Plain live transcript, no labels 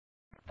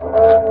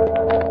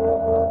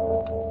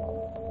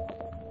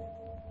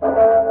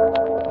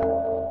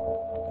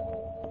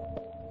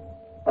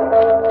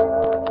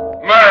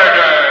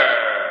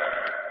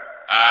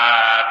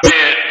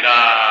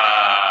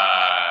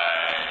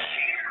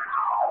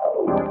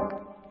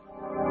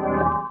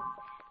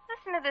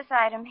crisis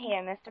item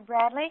here, Mr.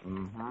 Bradley.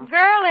 Mm-hmm.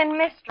 Girl in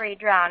mystery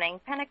drowning,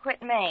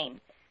 Pennaquit, Maine.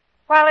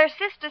 While her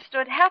sister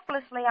stood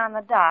helplessly on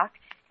the dock,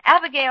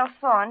 Abigail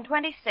Thorne,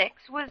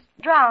 26, was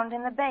drowned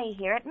in the bay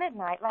here at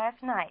midnight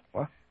last night.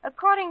 What?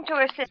 According to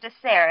her sister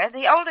Sarah,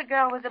 the older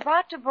girl was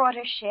about to board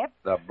her ship.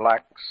 The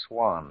Black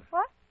Swan.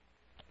 What?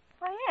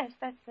 Why, yes,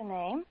 that's the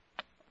name.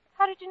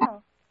 How did you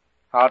know?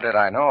 How did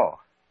I know?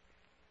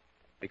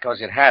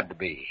 Because it had to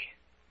be.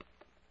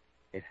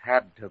 It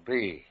had to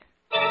be.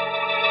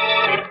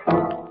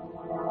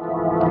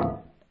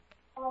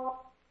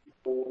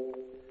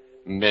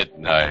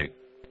 Midnight,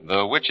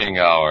 the witching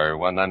hour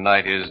when the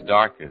night is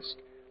darkest,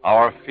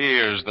 our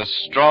fears the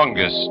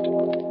strongest,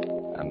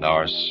 and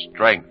our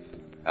strength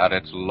at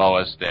its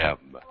lowest ebb.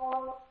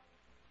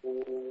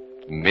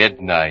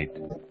 Midnight,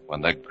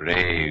 when the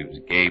graves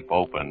gape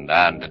open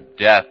and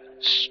death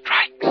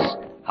strikes.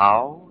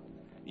 How?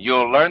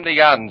 You'll learn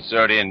the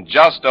answer in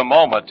just a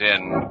moment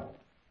in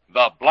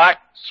The Black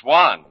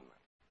Swan.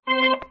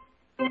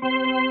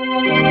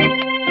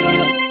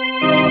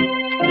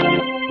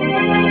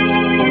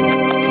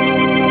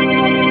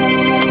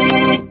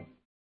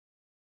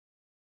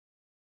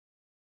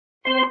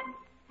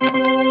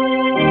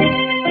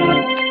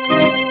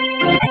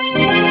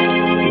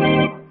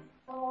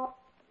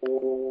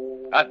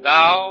 And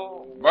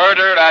now,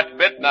 Murder at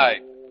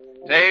Midnight,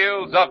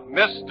 tales of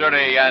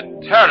mystery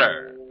and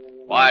terror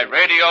by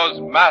radio's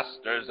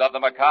masters of the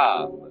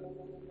macabre.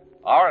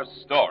 Our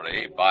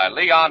story by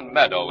Leon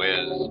Meadow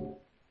is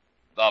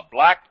The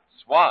Black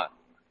Swan.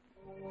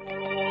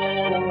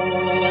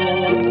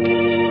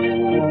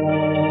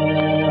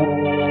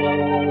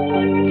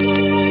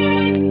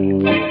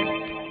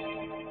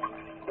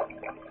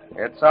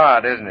 It's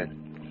odd, isn't it?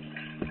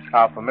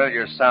 How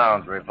familiar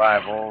sounds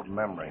revive old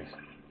memories.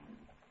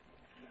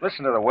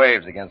 Listen to the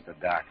waves against the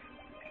dock.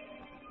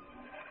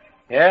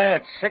 Yeah,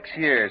 it's 6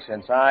 years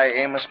since I,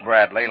 Amos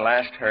Bradley,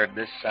 last heard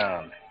this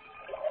sound.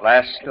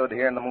 Last stood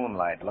here in the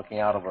moonlight looking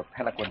out over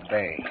Pennaquit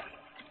Bay.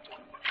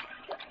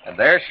 And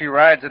there she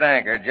rides at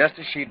anchor just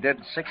as she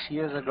did 6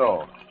 years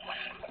ago.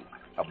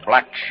 A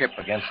black ship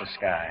against the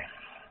sky.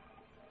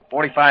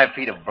 45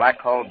 feet of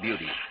black hull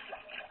beauty.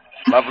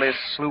 Loveliest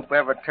sloop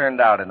ever turned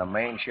out in the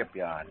main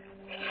shipyard.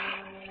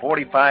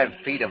 45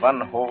 feet of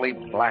unholy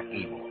black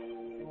evil.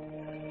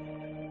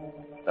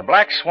 The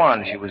Black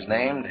Swan, she was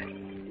named,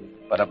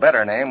 but a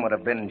better name would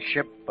have been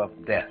Ship of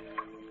Death.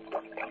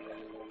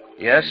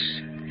 Yes,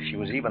 she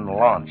was even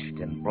launched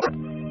in blood.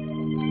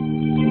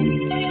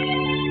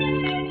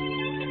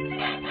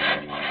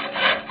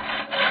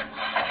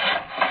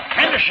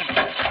 Henderson!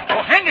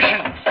 Oh,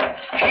 Henderson!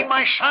 See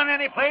my son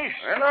anyplace?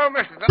 Hello,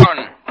 Mr.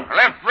 Thorne. I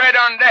left Fred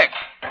on deck.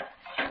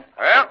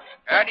 Well,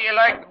 how do you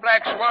like the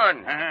Black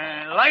Swan?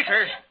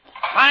 Lighter.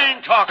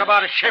 Fine talk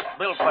about a ship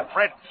built by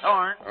Fred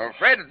Thorne. Well,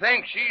 Fred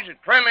thinks she's the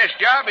trimmest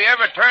job he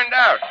ever turned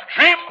out.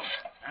 Trim?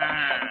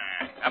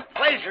 A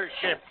pleasure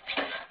ship.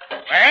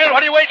 Well,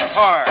 what are you waiting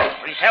for?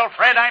 Will you tell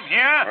Fred I'm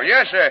here? Oh,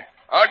 yes, sir.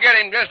 I'll get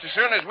him just as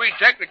soon as we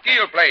check the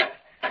keel plate.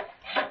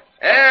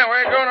 Yeah,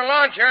 we're going to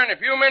launch her in a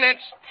few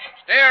minutes.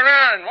 Stay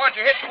around and watch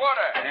her hit the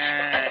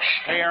water.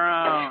 Stay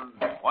around.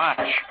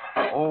 Watch.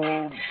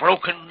 Old,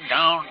 broken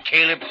down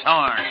Caleb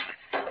Thorne.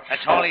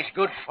 That's all he's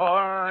good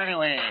for,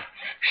 anyway.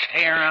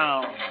 Stay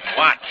around.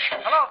 Watch.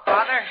 Hello,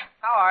 Father.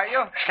 How are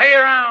you? Stay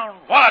around.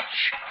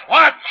 Watch.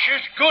 Watch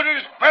as good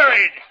as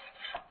buried.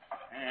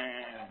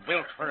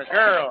 Built for a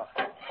girl.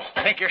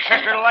 Think your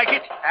sister'll like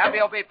it?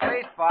 Abby'll be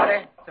pleased,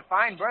 Father. It's a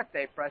fine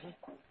birthday present.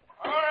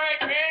 All right,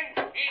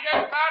 Ben. He's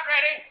just about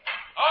ready.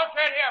 All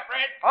set here,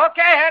 Fred.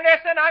 Okay,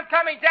 Henderson. I'm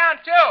coming down,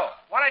 too.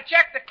 Want to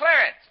check the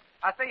clearance.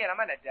 I'll see you in a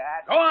minute,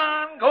 Dad. Go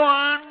on, go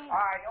on. All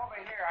right, over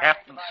here.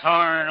 Captain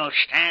Thorne will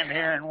stand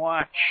here and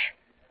watch.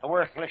 A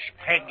worthless,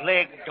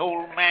 peg-legged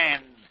old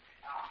man.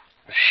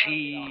 The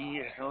sea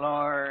is the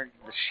Lord.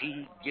 The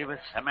sea giveth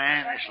a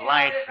man his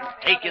life and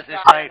taketh his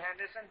life.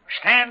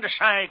 Stand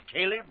aside,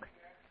 Caleb.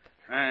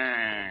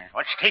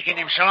 What's taking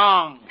him so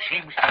long?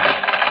 Seems to...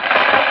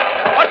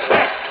 What's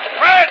that?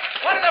 Fred!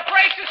 One of the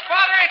braces,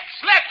 Father. It's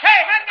slipped.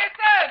 Hey,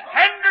 Henderson!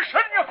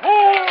 Henderson, you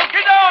fool!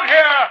 Get down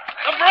here!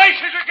 The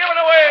braces are giving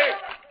away!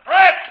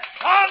 Fred!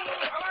 Son!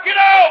 Get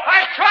out!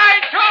 I'm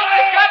trying to.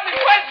 I've got me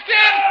wedged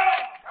in.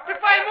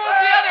 If I move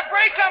the other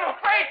brake, I'm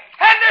afraid.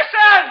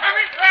 Henderson! I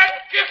mean, Fred,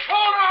 just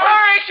hold on.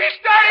 Hurry, she's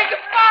starting to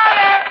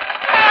fire!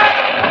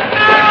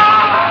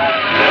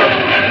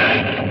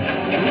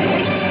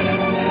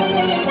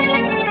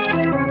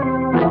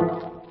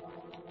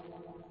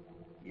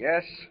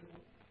 Yes,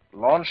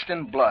 launched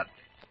in blood.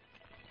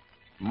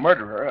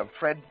 Murderer of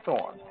Fred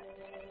Thorne.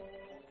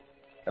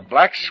 The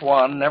Black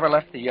Swan never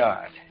left the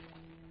yard.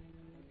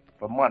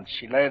 For months,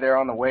 she lay there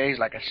on the waves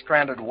like a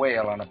stranded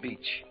whale on a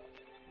beach.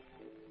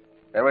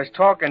 There was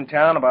talk in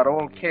town about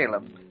old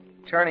Caleb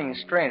turning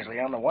strangely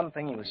on the one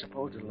thing he was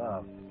supposed to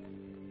love,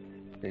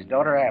 his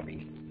daughter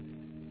Abby.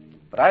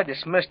 But I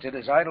dismissed it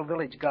as idle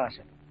village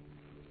gossip.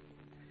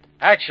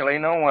 Actually,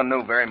 no one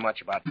knew very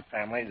much about the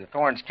family. The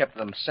Thornes kept to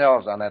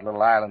themselves on that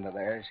little island of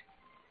theirs.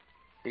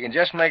 You can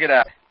just make it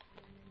out.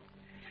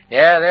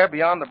 Yeah, they're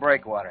beyond the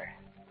breakwater.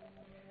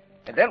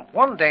 And then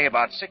one day,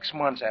 about 6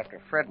 months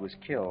after Fred was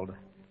killed,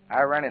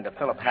 I ran into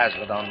Philip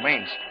Hazlitt on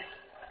Main Street.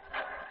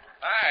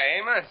 Hi,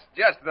 Amos.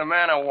 Just the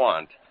man I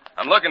want.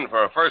 I'm looking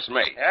for a first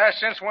mate. Yeah,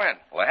 since when?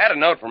 Well, I had a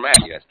note from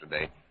Abby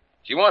yesterday.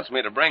 She wants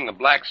me to bring the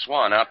Black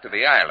Swan out to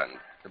the island.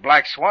 The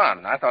Black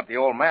Swan. I thought the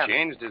old man...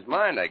 Changed his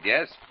mind, I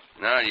guess.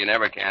 No, you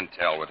never can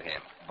tell with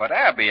him. But,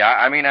 Abby,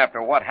 I mean,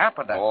 after what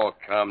happened... Oh,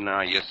 come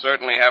now. You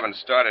certainly haven't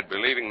started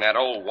believing that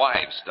old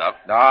wife stuff.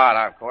 No,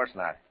 of course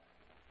not.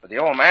 But the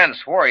old man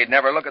swore he'd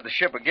never look at the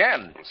ship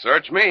again.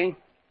 Search me.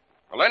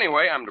 Well,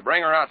 anyway, I'm to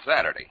bring her out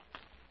Saturday.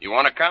 You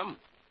want to come?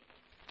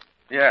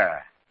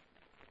 Yeah.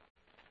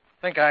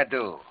 Think I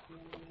do.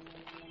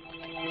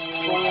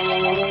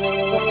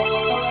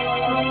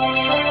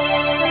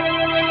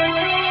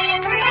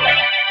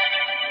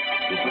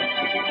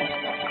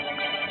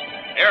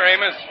 Here,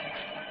 Amos.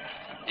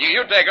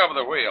 You take over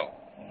the wheel.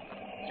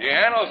 She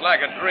handles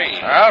like a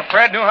dream. Well,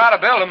 Fred knew how to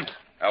build them.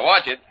 Now,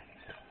 watch it.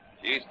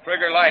 She's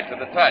trigger light to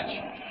the touch.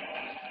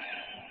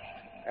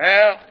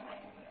 Well,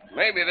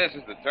 maybe this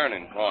is the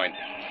turning point.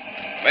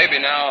 Maybe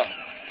now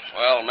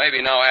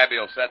Abby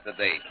will set the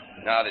date,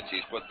 now that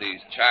she's put these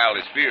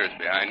childish fears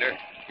behind her.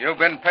 You've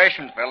been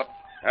patient, Philip.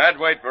 I'd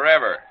wait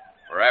forever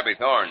for Abby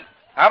Thorne.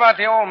 How about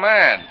the old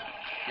man?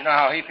 You know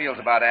how he feels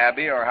about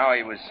Abby, or how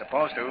he was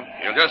supposed to.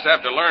 You'll just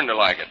have to learn to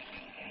like it.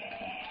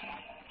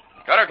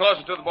 Cut her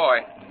closer to the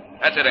boy.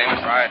 That's it,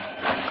 Amos. Right.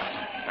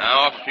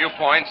 Now, a few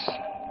points.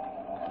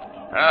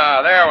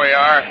 Ah, there we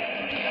are.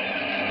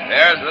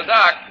 There's the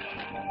dock.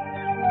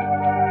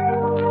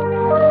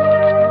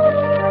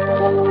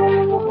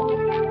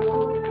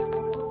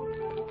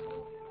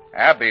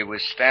 Abby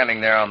was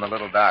standing there on the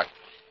little dock,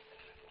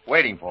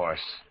 waiting for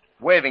us,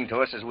 waving to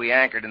us as we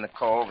anchored in the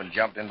cove and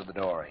jumped into the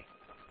dory.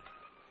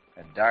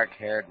 A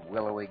dark-haired,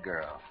 willowy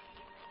girl.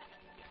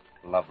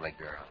 Lovely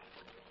girl.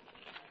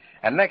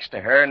 And next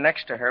to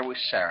her was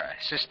Sarah,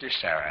 Sister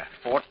Sarah,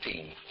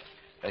 14.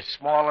 A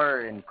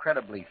smaller,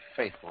 incredibly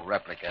faithful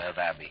replica of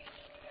Abby,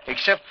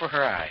 except for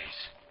her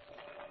eyes.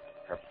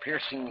 Her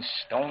piercing,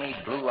 stony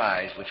blue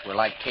eyes, which were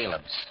like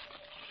Caleb's.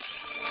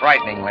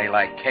 Frighteningly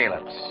like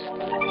Caleb's.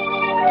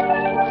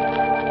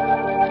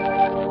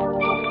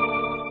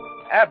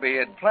 Abby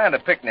had planned a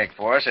picnic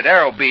for us at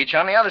Arrow Beach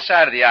on the other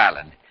side of the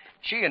island.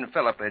 She and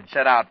Philip had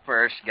set out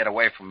first to get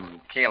away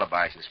from Caleb,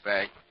 I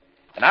suspect.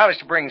 And I was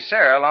to bring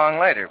Sarah along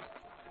later.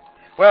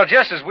 Well,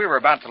 just as we were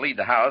about to leave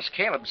the house,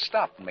 Caleb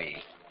stopped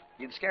me.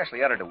 He'd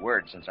scarcely uttered a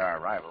word since our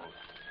arrival.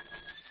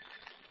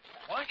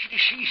 I want you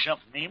to see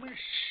something, Amos.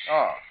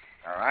 Oh,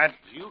 all right.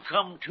 You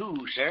come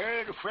too,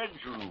 Sarah, to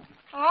Fred's room.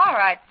 All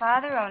right,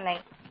 Father, only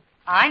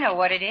I know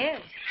what it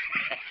is.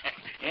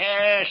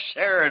 Yes,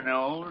 Sarah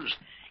knows.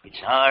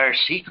 It's our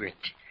secret.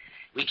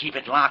 We keep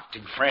it locked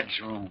in Fred's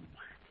room.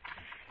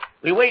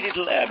 We waited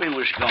till Abby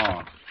was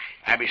gone.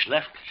 Abby's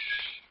left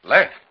us.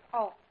 Left?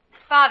 Oh,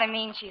 Father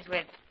means she's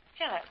with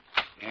Philip.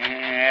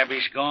 Yeah,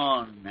 Abby's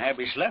gone.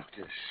 Abby's left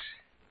us.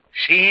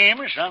 See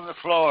Amos on the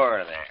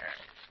floor there.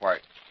 Why,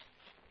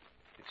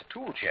 it's a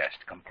tool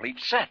chest,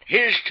 complete set.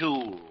 His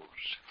tools,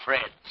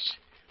 Fred's.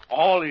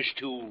 All his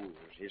tools.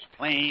 His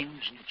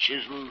planes and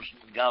chisels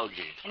and gouges.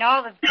 And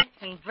all the bits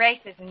and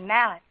braces and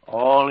mallets.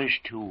 All his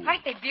tools.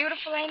 Aren't they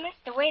beautiful, Amos?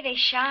 The way they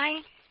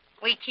shine?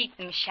 We keep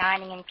them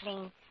shining and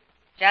clean.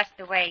 Just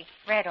the way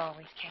Fred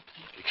always kept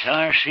them. It's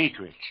our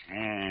secret.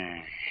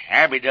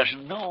 Abby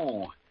doesn't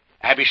know.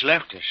 Abby's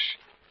left us.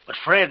 But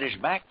Fred is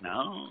back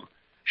now.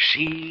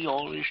 See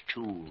all his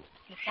tools.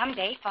 And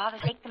someday Father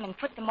will take them and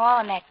put them all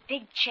in that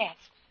big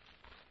chest.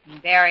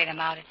 And bury them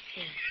out at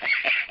sea.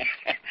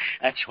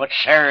 That's what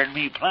Sarah and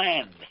me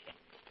planned.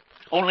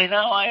 Only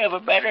now I have a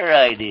better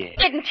idea. You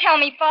didn't tell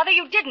me, Father.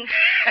 You didn't.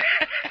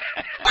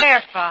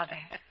 Where, Father?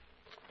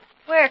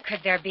 Where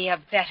could there be a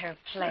better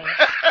place?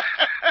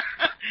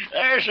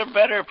 There's a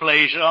better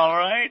place, all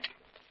right.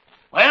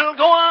 Well,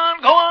 go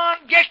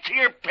on. Get to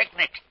your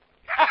picnic.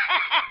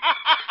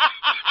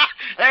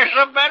 There's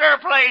a better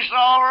place,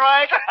 all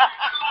right.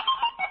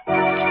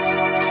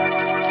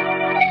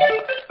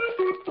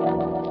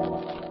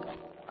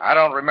 I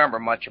don't remember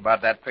much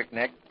about that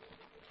picnic,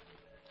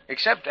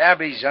 except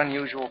Abby's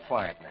unusual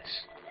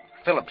quietness,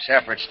 Philip's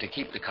efforts to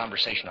keep the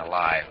conversation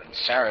alive, and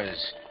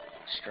Sarah's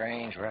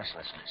strange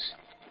restlessness.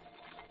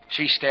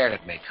 She stared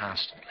at me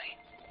constantly,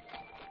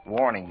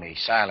 warning me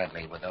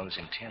silently with those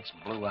intense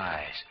blue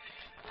eyes,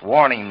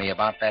 warning me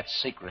about that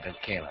secret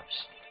of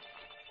Caleb's.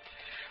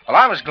 Well,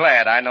 I was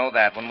glad, I know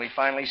that, when we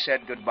finally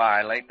said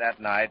goodbye late that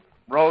night,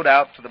 rowed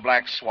out for the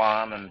Black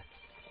Swan, and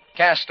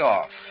cast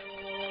off.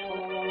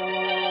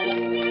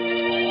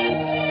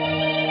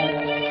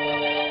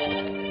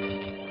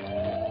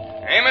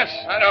 Amos,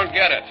 I don't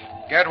get it.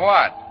 Get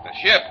what? The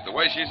ship, the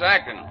way she's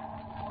acting.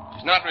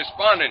 She's not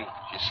responding.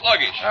 She's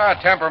sluggish.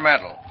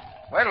 Temperamental.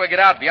 Wait till we get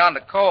out beyond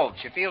the cove.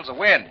 She feels the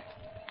wind.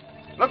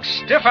 Looks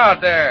stiff out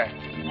there.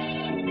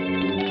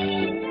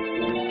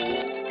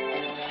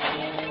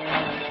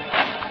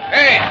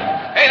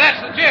 Hey,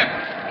 that's the jib.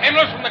 Came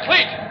loose from the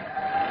cleat.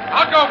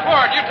 I'll go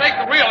for it. You take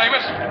the wheel,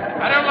 Amos.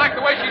 I don't like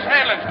the way she's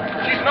handling.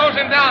 She's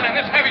nosing down in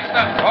this heavy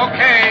stuff.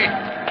 Okay.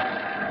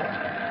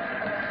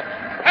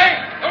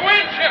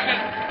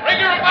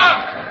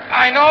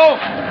 I know.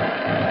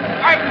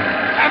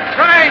 I'm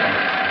trying.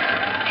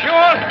 She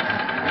won't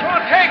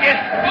take it.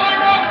 Pull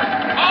her over.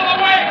 All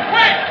the way.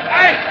 Quick.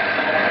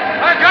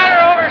 I got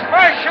her over as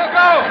far as she'll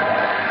go.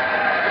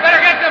 You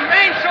better get the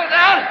mainsail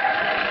down.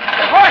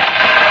 Push.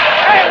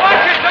 Hey,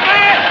 watch it, the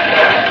man.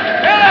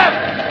 Get up.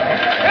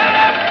 Get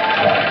up.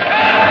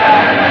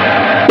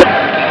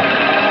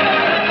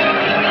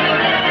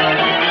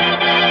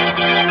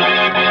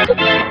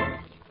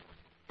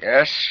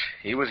 Yes,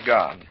 he was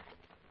gone.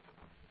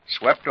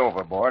 Swept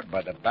overboard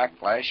by the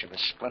backlash of a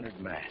splintered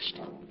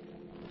mast.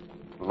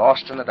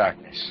 Lost in the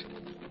darkness.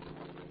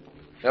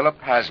 Philip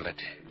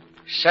Hazlitt,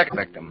 second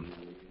victim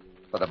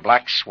for the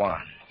Black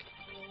Swan.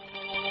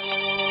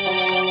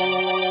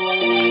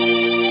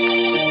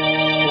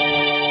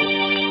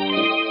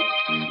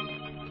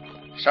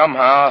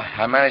 Somehow,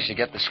 I managed to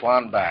get the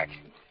Swan back.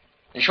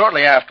 And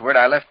shortly afterward,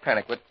 I left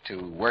Pennicut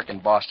to work in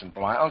Boston for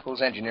my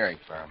uncle's engineering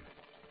firm.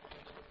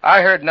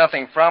 I heard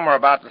nothing from or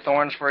about the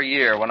Thorns for a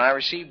year when I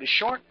received a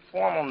short,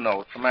 formal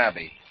note from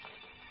Abby.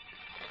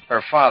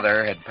 Her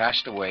father had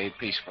passed away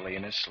peacefully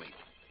in his sleep.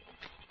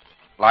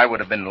 Well, I would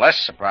have been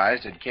less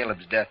surprised had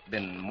Caleb's death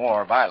been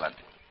more violent,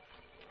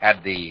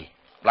 had the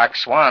Black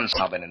Swan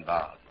now been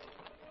involved.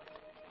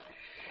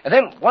 And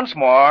then, once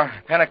more,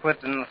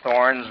 Pennicut and the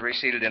Thorns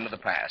receded into the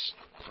past.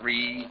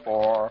 3,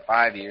 4,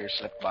 5 years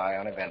slipped by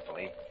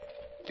uneventfully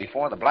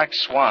before the Black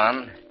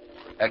Swan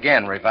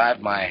again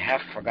revived my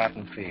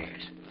half-forgotten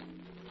fears.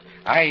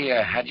 I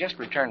had just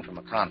returned from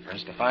a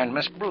conference to find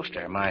Miss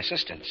Brewster, my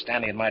assistant,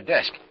 standing at my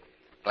desk,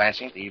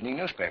 glancing at the evening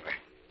newspaper.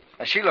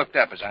 She looked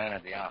up as I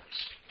entered the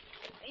office.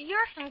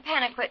 You're from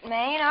Pennicut,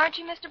 Maine, aren't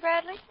you, Mr.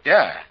 Bradley?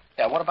 Yeah,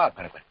 what about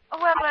Pennicut?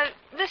 Well,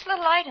 this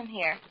little item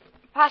here.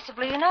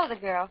 Possibly you know the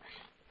girl.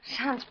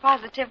 Sounds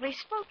positively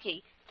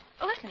spooky.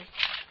 Listen.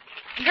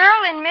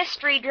 Girl in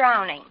mystery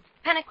drowning,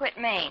 Pennicut,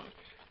 Maine.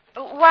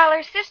 While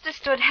her sister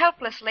stood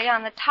helplessly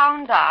on the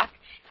town dock,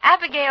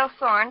 Abigail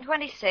Thorne,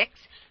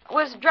 26,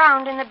 was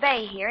drowned in the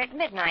bay here at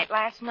midnight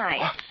last night.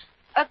 What?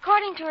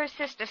 According to her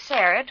sister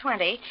Sarah,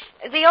 20,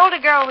 the older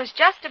girl was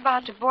just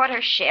about to board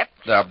her ship.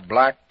 The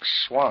Black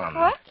Swan.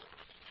 What?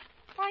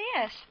 Why,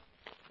 yes.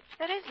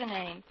 That is the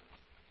name.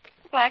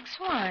 The Black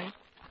Swan.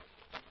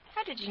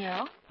 How did you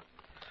know?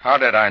 How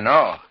did I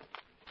know?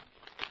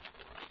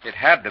 It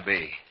had to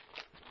be.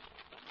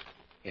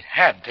 It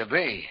had to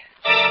be.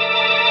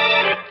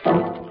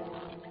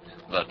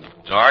 The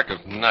dark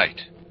of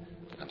night,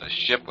 and a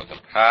ship with a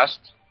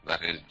past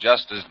that is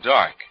just as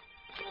dark.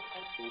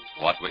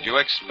 What would you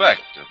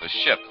expect of a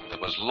ship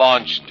that was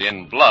launched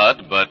in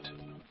blood, but...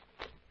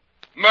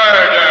 Murder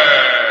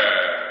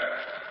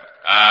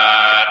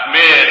at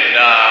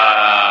midnight!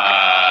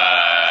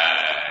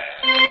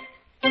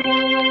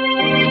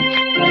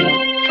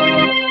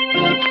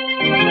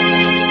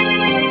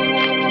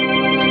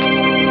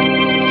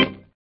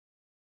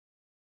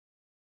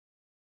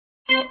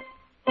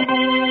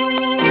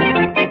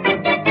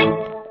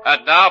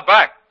 And now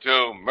back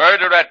to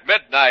Murder at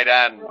Midnight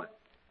and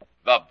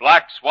the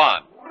Black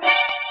Swan.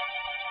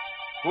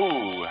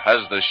 Who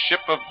has the ship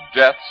of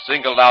death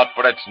singled out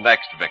for its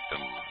next victim?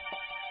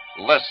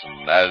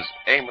 Listen as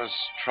Amos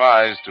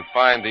tries to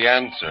find the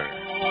answer.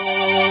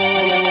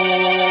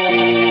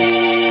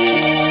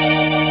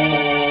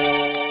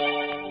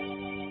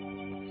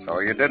 So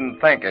you didn't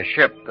think a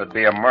ship could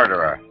be a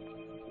murderer?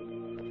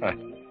 Huh.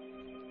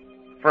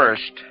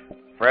 First,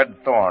 Fred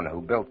Thorne,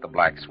 who built the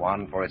Black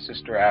Swan for his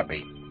sister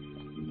Abby.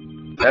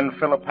 Then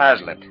Philip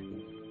Hazlitt,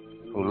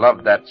 who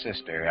loved that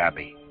sister,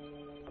 Abby.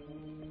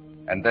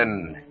 And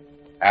then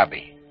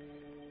Abby.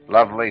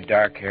 Lovely,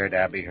 dark-haired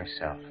Abby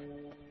herself.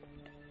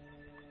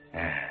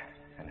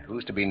 And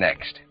who's to be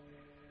next?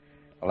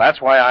 Well, that's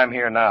why I'm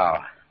here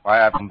now.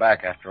 Why I've come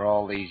back after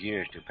all these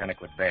years to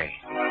Pennicut Bay.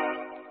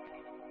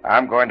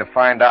 I'm going to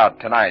find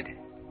out tonight.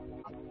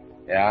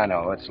 Yeah, I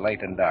know. It's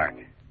late and dark.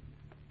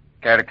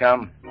 Care to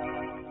come?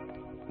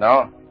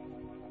 No?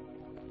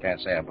 Can't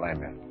say I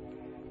blame you.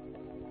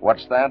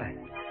 What's that?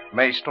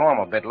 May storm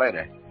a bit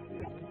later.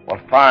 Well,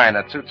 fine.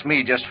 That suits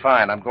me just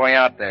fine. I'm going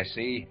out there,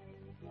 see?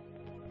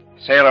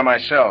 Sailor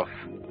myself.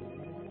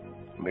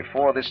 And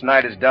before this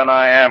night is done,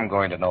 I am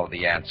going to know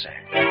the answer.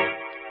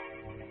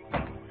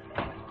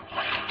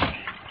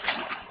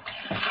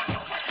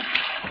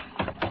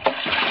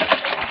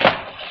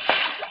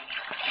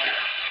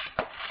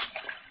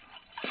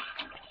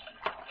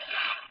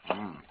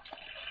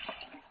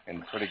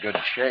 In pretty good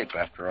shape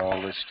after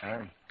all this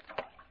time.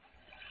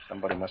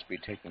 Somebody must be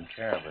taking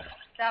care of her.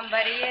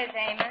 Somebody is,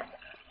 Amos.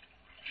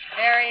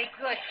 Very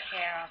good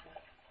care of her.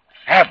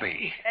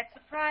 Abby! That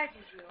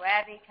surprises you,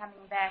 Abby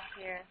coming back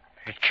here.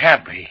 It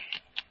can't be.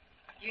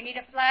 You need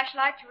a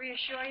flashlight to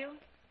reassure you?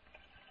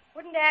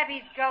 Wouldn't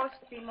Abby's ghost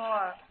be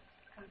more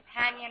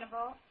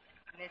companionable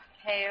in this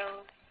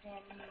pale,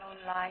 thin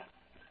moonlight?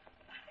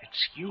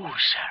 It's you,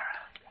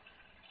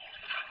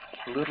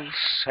 Sarah. Little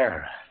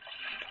Sarah.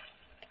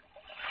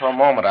 For a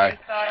moment, You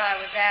thought I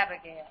was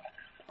Abigail.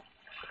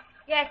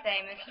 Yes,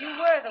 Amos, you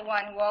were the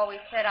one who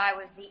always said I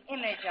was the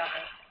image of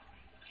her.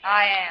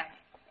 I am.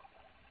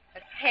 A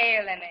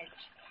pale image.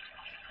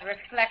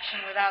 Reflection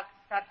without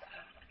substance.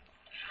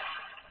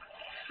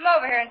 Come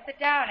over here and sit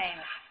down,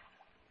 Amos.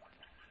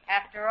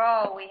 After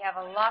all, we have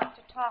a lot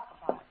to talk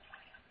about.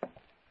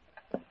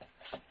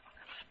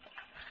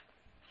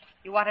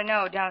 You want to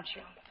know, don't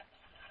you?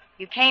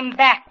 You came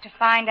back to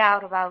find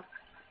out about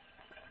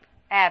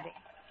Abby.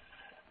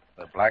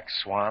 The Black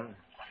Swan?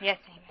 Yes,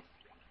 Amos.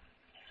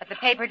 But the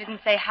paper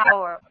didn't say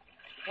how or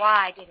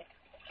why, did it?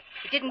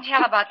 It didn't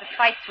tell about the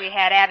fights we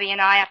had, Abby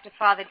and I, after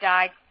Father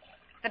died.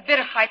 The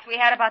bitter fights we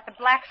had about the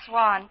Black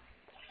Swan.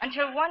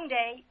 Until one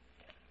day,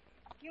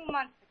 a few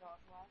months ago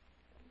it was.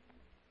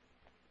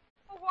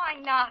 Oh, why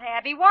not,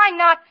 Abby? Why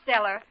not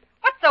sell her?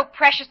 What's so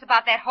precious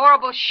about that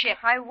horrible ship?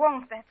 I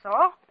won't, that's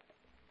all.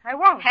 I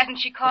won't. Hasn't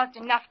she caused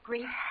enough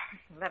grief?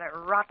 Let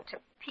her rot to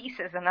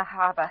pieces in the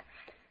harbor.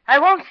 I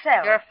won't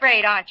sell. You're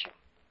afraid, aren't you?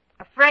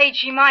 Afraid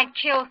she might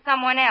kill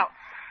someone else.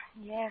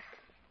 Yes.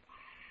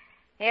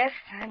 Yes,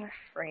 I'm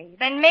afraid.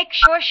 Then make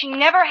sure she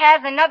never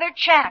has another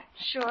chance.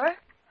 Sure?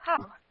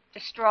 How?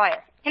 Destroy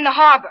her. In the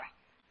harbor.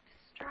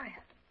 Destroy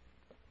her?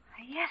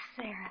 Yes,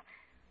 Sarah.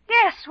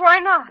 Yes, why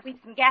not? We've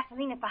some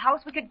gasoline at the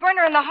house. We could burn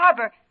her in the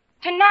harbor.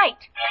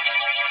 Tonight.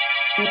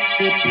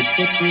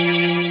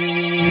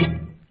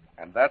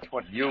 And that's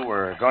what you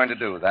were going to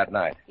do that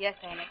night? Yes,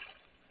 Amos.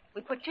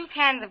 We put 2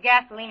 cans of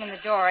gasoline in the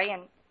dory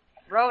and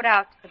rowed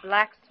out to the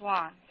Black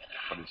Swan.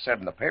 But it said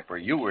in the paper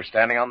you were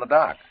standing on the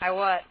dock. I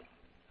was.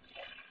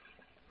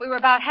 We were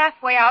about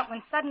halfway out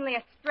when suddenly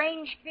a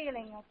strange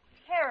feeling of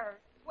terror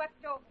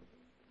swept over me.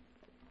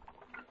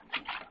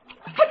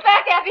 Put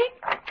back, Abby!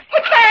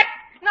 Put back!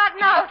 Not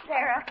now,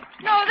 Sarah.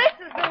 No, this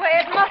is the way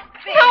it must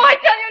be. No, I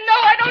tell you, no,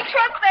 I don't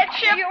trust that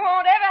ship. You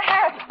won't ever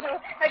have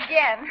to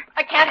again.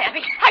 I can't,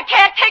 Abby. I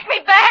can't. Take me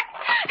back.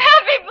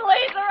 Abby,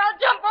 please, or I'll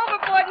jump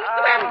overboard and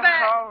swim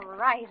back. All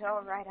right.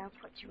 I'll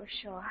put you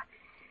ashore.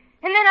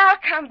 And then I'll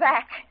come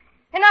back.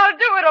 And I'll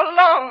do it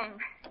alone.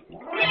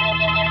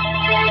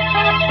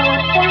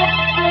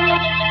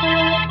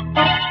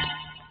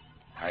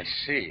 I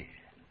see.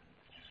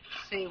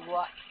 See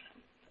what?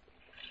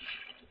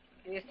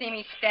 Do you see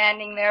me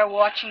standing there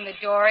watching the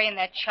dory in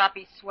that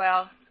choppy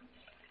swell?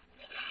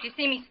 Do you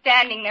see me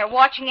standing there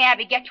watching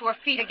Abby get to her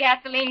feet, a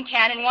gasoline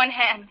can in one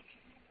hand?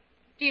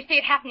 Do you see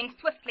it happening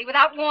swiftly,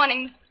 without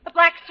warning, the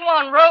Black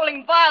Swan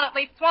rolling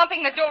violently,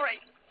 swamping the dory?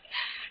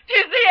 Do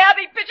you see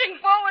Abby pitching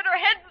forward, her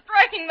head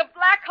striking the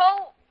black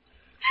hole?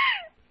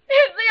 Do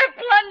you see her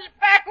plunge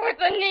backwards,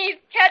 her knees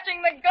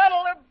catching the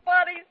gunwale, her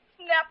body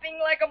snapping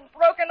like a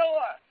broken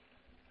oar?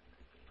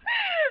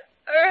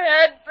 Her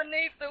head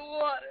beneath the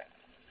water.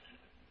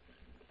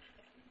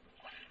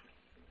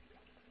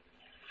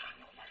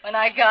 When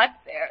I got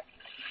there,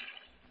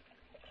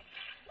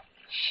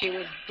 she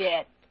was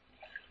dead.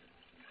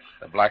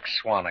 The Black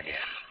Swan again.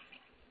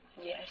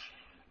 Yes,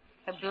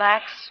 the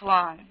Black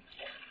Swan.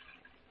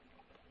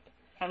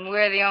 And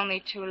we're the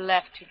only 2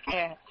 left who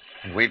care.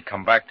 And we've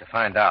come back to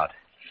find out.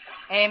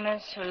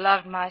 Amos, who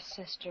loved my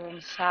sister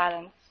in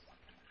silence.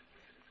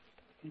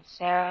 And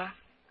Sarah.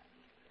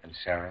 And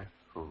Sarah,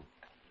 who?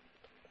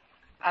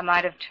 I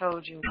might have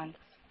told you once.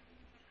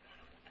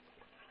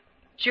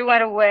 She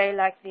went away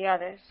like the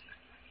others.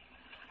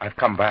 I've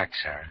come back,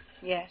 Sarah.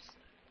 Yes.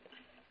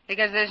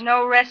 Because there's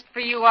no rest for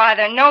you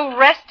either. No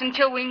rest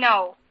until we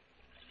know.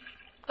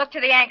 Look to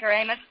the anchor,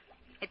 Amos.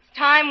 It's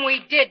time we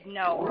did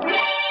know.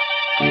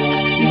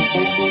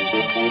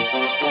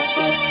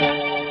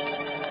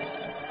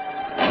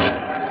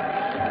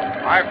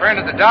 My friend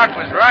at the dock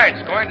was right.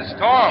 It's going to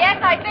storm.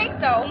 Yes, I think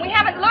so. And we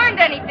haven't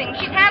learned anything.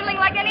 She's handling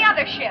like any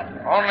other ship.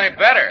 Only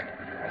better.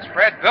 It's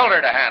Fred built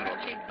her to handle.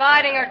 She's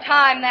biding her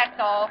time, that's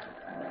all.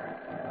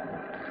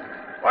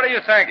 What are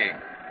you thinking?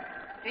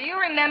 Do you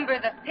remember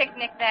the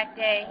picnic that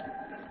day?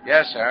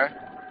 Yes, sir.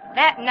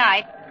 That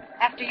night,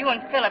 after you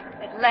and Philip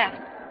had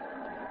left,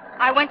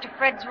 I went to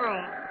Fred's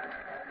room.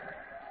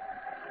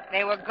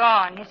 They were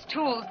gone. His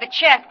tools, the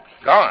chest.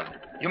 Gone?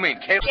 You mean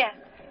Caleb? Yes.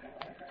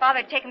 Father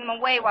had taken them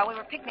away while we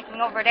were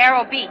picnicking over at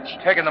Arrow Beach.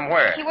 Taking them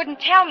where? He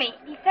wouldn't tell me.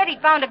 He said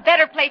he'd found a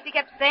better place. He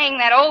kept saying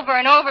that over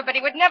and over, but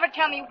he would never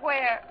tell me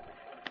where.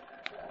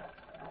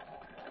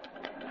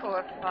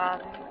 Poor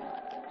Father.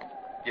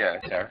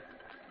 Yes, sir.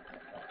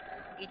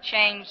 He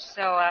changed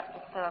so after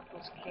Philip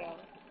was killed.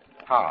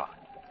 How?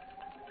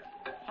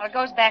 Well, it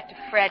goes back to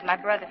Fred, my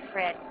brother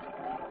Fred.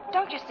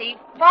 Don't you see,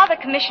 Father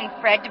commissioned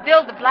Fred to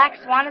build the Black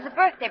Swan as a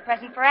birthday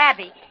present for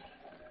Abby.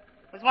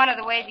 It was one of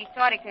the ways he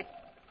thought he could,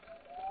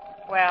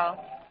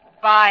 well,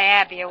 buy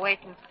Abby away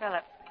from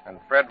Philip. And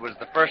Fred was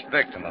the first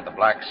victim of the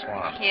Black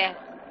Swan. Yes.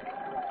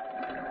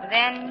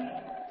 Then,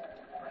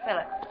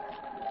 Philip.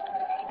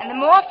 And the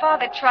more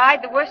Father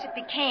tried, the worse it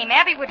became.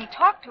 Abby wouldn't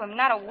talk to him,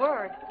 not a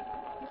word.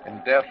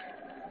 In death,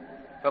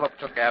 Philip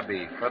took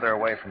Abby further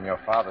away from your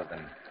father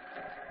than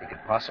he could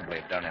possibly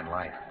have done in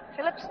life.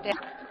 Philip's dead.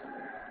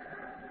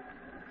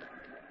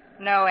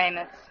 No,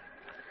 Amos.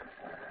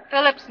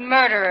 Philip's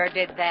murderer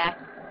did that.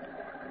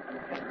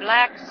 The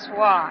Black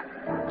Swan.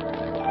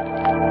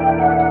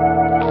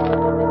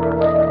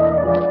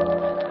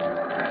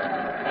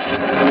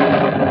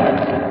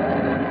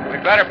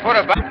 We'd better put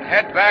her back.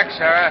 Head back,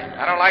 Sarah.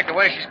 I don't like the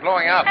way she's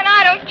blowing up. And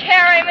I don't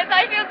care, Amos.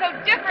 I feel so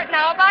different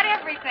now about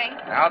everything.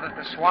 Now that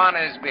the Swan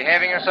is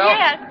behaving herself?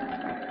 Yes.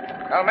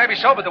 Well, maybe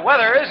so, but the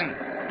weather isn't.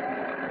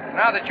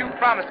 Now that you've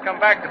promised to come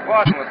back to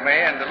Boston with me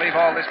and to leave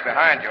all this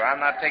behind you, I'm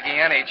not taking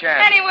any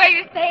chance. Anywhere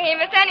you say,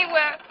 Amos,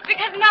 anywhere.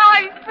 Because now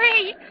I'm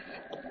free.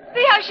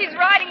 See how she's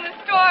riding the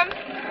storm.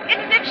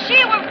 It's as if she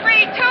were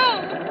free,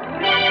 too.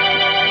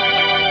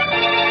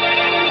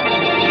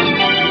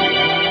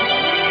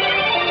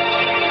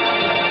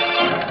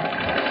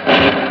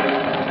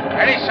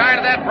 Any sign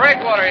of that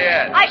breakwater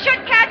yet? I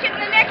should catch it in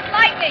the next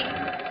lightning.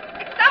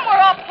 It's somewhere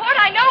off port.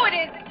 I know it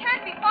is. It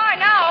can't be far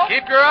now.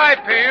 Keep your eye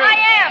peeled.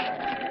 I am.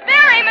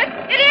 There,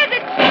 Amos. It is.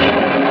 It's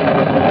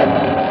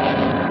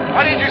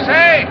What did you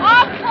say?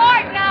 off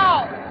port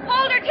now.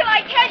 Hold her till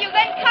I tell you,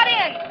 then cut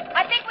in.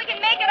 I think we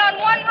can make it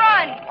on one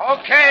run.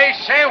 Okay,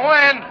 say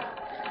when.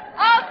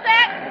 All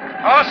set?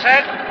 All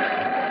set.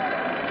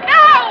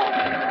 Now!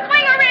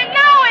 Swing her in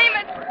now,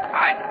 Amos.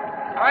 I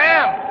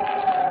am.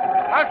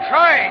 I'm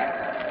trying.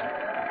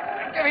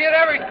 I'm giving it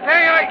everything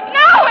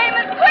Now,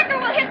 Amos, quicker.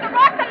 We'll hit the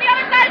rocks on the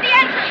other side of the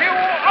entrance. She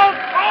won't go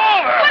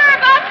over. Put her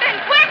about then,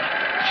 quick.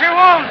 She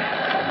won't.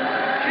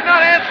 She's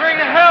not answering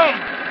the helm.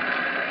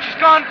 She's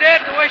gone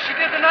dead the way she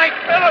did the night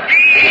Philip.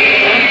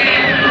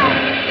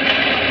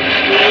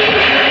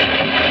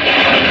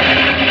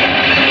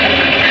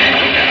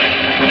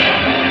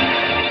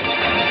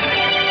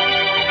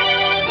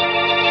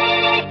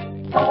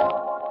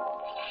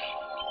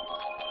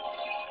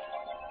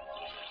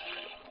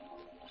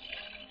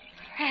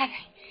 Abby,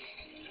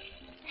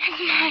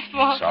 it's my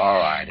fault. It's all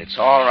right. It's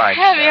all right,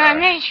 Abby, Sarah. I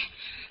made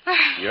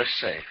you. You're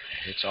safe.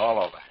 It's all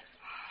over.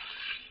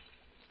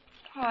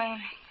 Oh,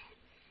 Amos.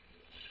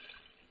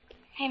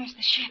 Amos,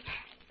 the ship.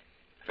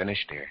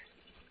 Finished, dear.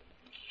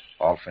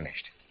 All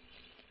finished.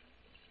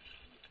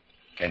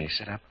 Can you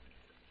sit up?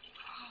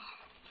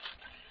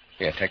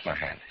 Here, take my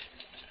hand.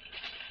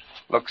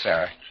 Look,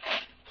 Sarah.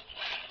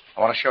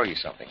 I want to show you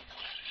something.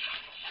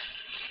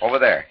 Over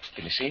there.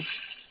 Can you see?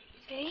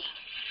 See?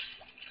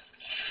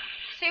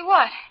 See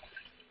what?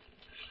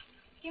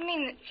 You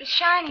mean the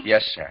shining...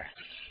 Yes, Sarah.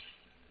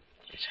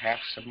 It's half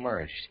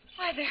submerged.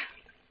 Why, there...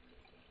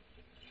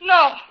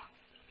 No.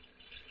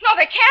 No,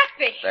 there can't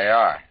be. They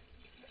are.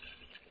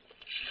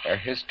 They're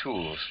his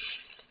tools.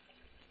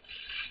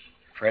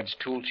 Fred's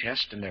tool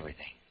chest and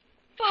everything.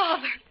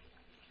 Father.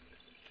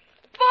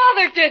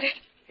 Father did it.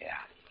 Yeah.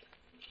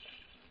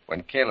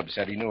 When Caleb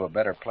said he knew a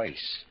better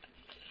place,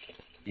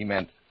 he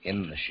meant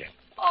in the ship.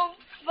 Oh,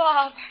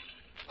 Father.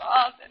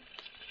 Father.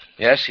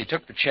 Yes, he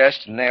took the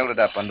chest and nailed it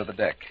up under the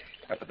deck,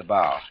 up at the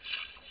bow.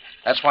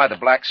 That's why the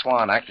Black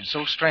Swan acted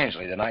so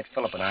strangely the night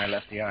Philip and I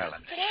left the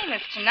island. But,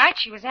 Amos, tonight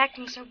she was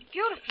acting so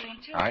beautifully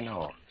until... I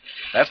know.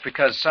 That's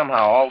because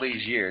somehow all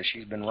these years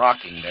she's been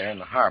rocking there in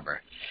the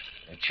harbor.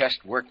 The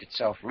chest worked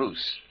itself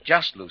loose,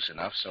 just loose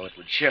enough so it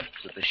would shift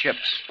with the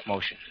ship's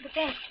motion. But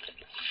then,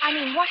 I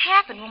mean, what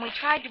happened when we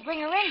tried to bring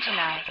her in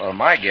tonight? Well,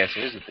 my guess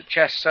is that the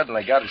chest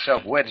suddenly got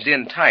itself wedged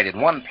in tight in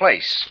one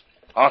place,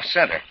 off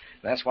center.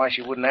 That's why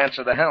she wouldn't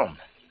answer the helm.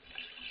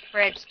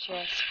 Fred's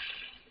chest.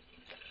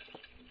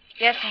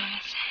 Yes,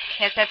 Amos.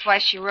 Yes, that's why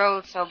she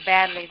rolled so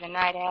badly the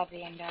night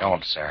Abby and I...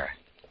 Don't, Sarah.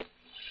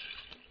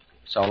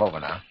 It's all over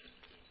now.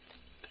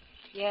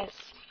 Yes,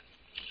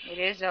 it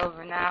is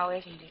over now,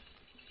 isn't it?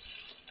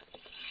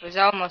 It was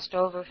almost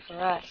over for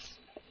us.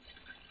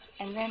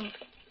 And then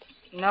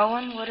no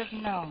one would have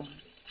known.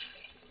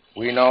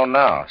 We know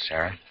now,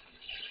 Sarah.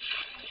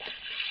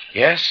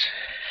 Yes,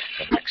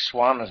 the Black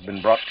Swan has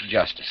been brought to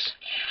justice.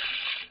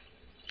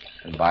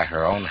 And by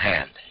her own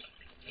hand.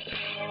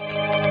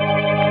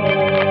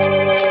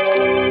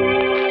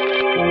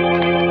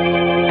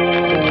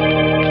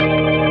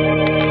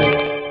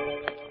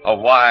 A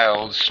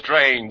wild,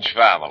 strange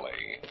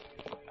family.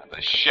 And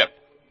a ship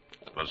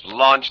that was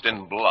launched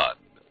in blood.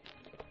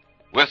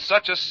 With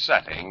such a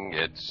setting,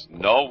 it's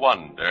no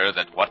wonder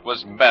that what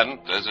was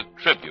meant as a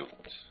tribute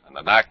and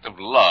an act of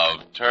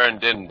love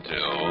turned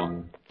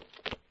into...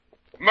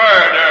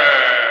 murder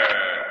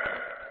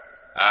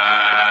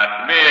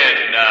at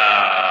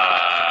midnight.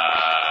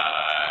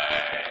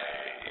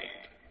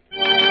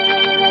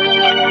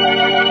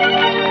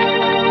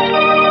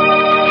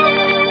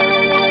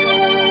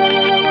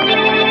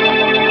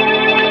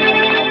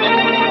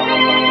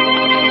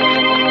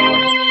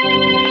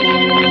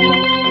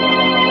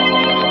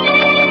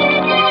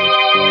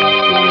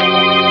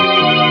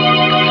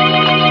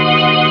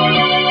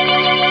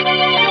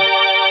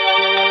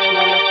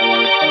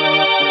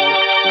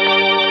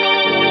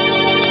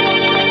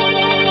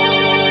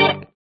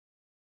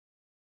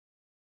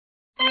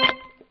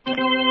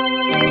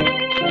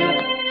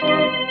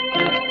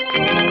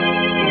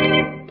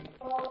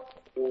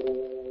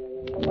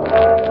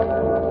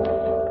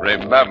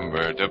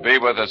 Remember to be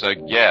with us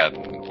again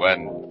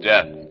when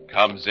death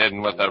comes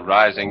in with the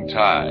rising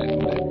tide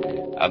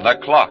and the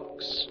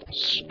clocks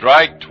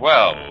strike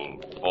 12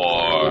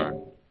 for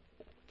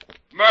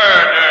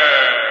murder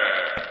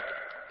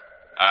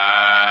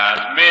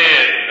at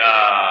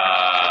midnight.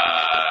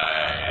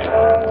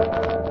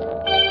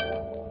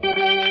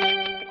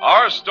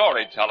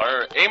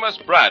 storyteller, Amos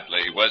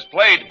Bradley, was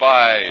played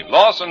by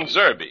Lawson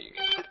Zerby.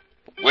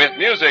 With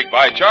music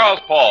by Charles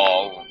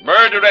Paul,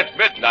 Murder at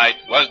Midnight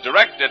was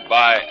directed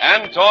by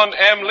Anton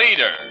M.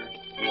 Leader.